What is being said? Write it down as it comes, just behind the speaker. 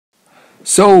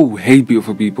So, hey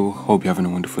beautiful people, hope you're having a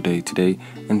wonderful day today.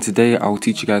 And today I will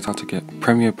teach you guys how to get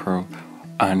Premiere Pro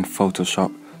and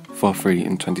Photoshop for free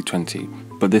in 2020.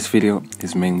 But this video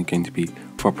is mainly going to be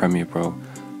for Premiere Pro.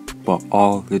 But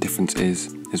all the difference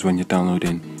is when you're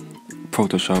downloading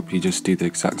Photoshop, you just do the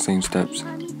exact same steps,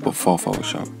 but for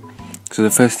Photoshop. So the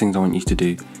first thing I want you to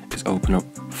do is open up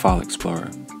File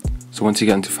Explorer. So once you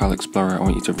get into File Explorer, I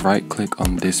want you to right click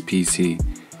on this PC.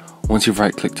 Once you've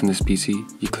right clicked on this PC,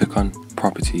 you click on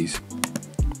Properties.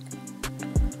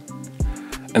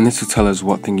 And this will tell us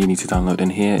what thing you need to download.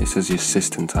 And here it says your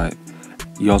system type.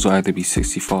 Yours will either be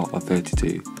 64 or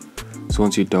 32. So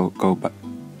once you've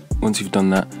done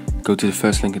that, go to the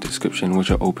first link in the description, which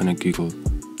will open a Google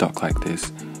Doc like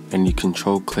this. And you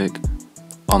control click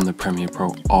on the Premiere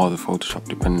Pro or the Photoshop,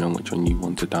 depending on which one you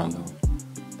want to download.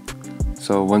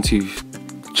 So once you've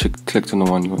clicked on the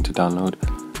one you want to download,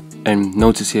 and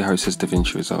notice here how it says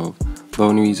Davinci Resolve. The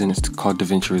only reason it's called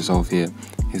Davinci Resolve here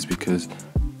is because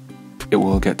it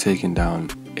will get taken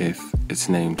down if it's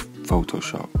named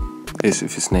Photoshop, if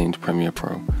it's named Premiere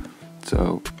Pro.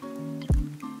 So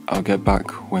I'll get back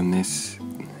when this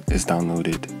is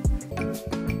downloaded.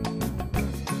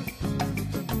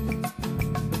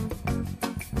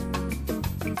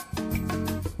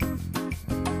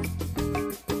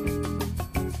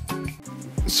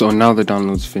 So now the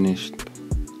download's finished.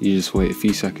 You just wait a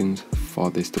few seconds for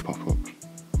this to pop up.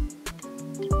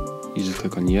 You just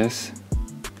click on yes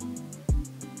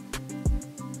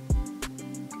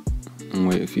and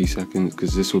wait a few seconds,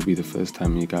 because this will be the first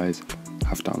time you guys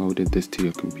have downloaded this to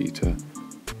your computer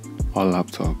or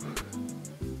laptop.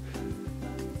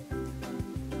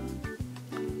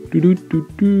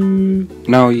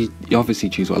 Now you obviously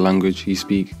choose what language you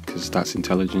speak, because that's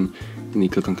intelligent, and you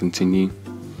click on continue.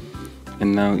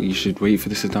 And now you should wait for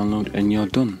this to download and you're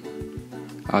done.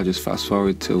 I'll just fast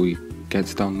forward till we get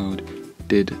to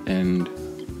downloaded and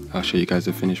I'll show you guys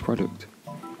the finished product.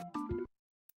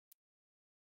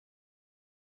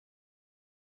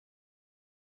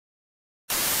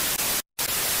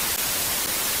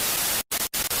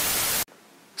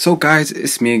 So guys,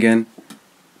 it's me again.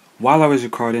 While I was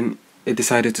recording, it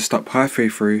decided to stop halfway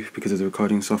through because of the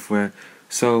recording software.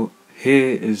 So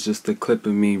here is just a clip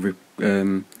of me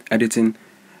editing,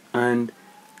 and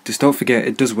just don't forget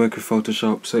it does work with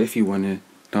Photoshop. So if you want to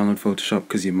download Photoshop,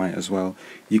 because you might as well,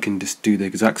 you can just do the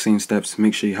exact same steps,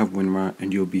 make sure you have WinRAR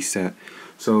and you'll be set.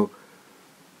 So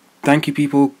thank you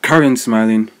people, carry on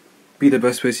smiling, be the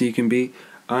best person you can be,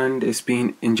 and it's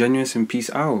been ingenuous and peace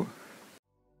out.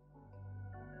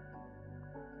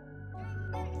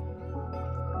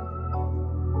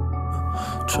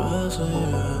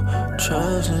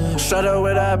 Straight up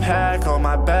with that pack on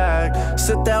my back,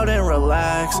 sit down and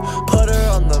relax, put her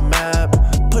on the map,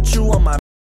 put you on my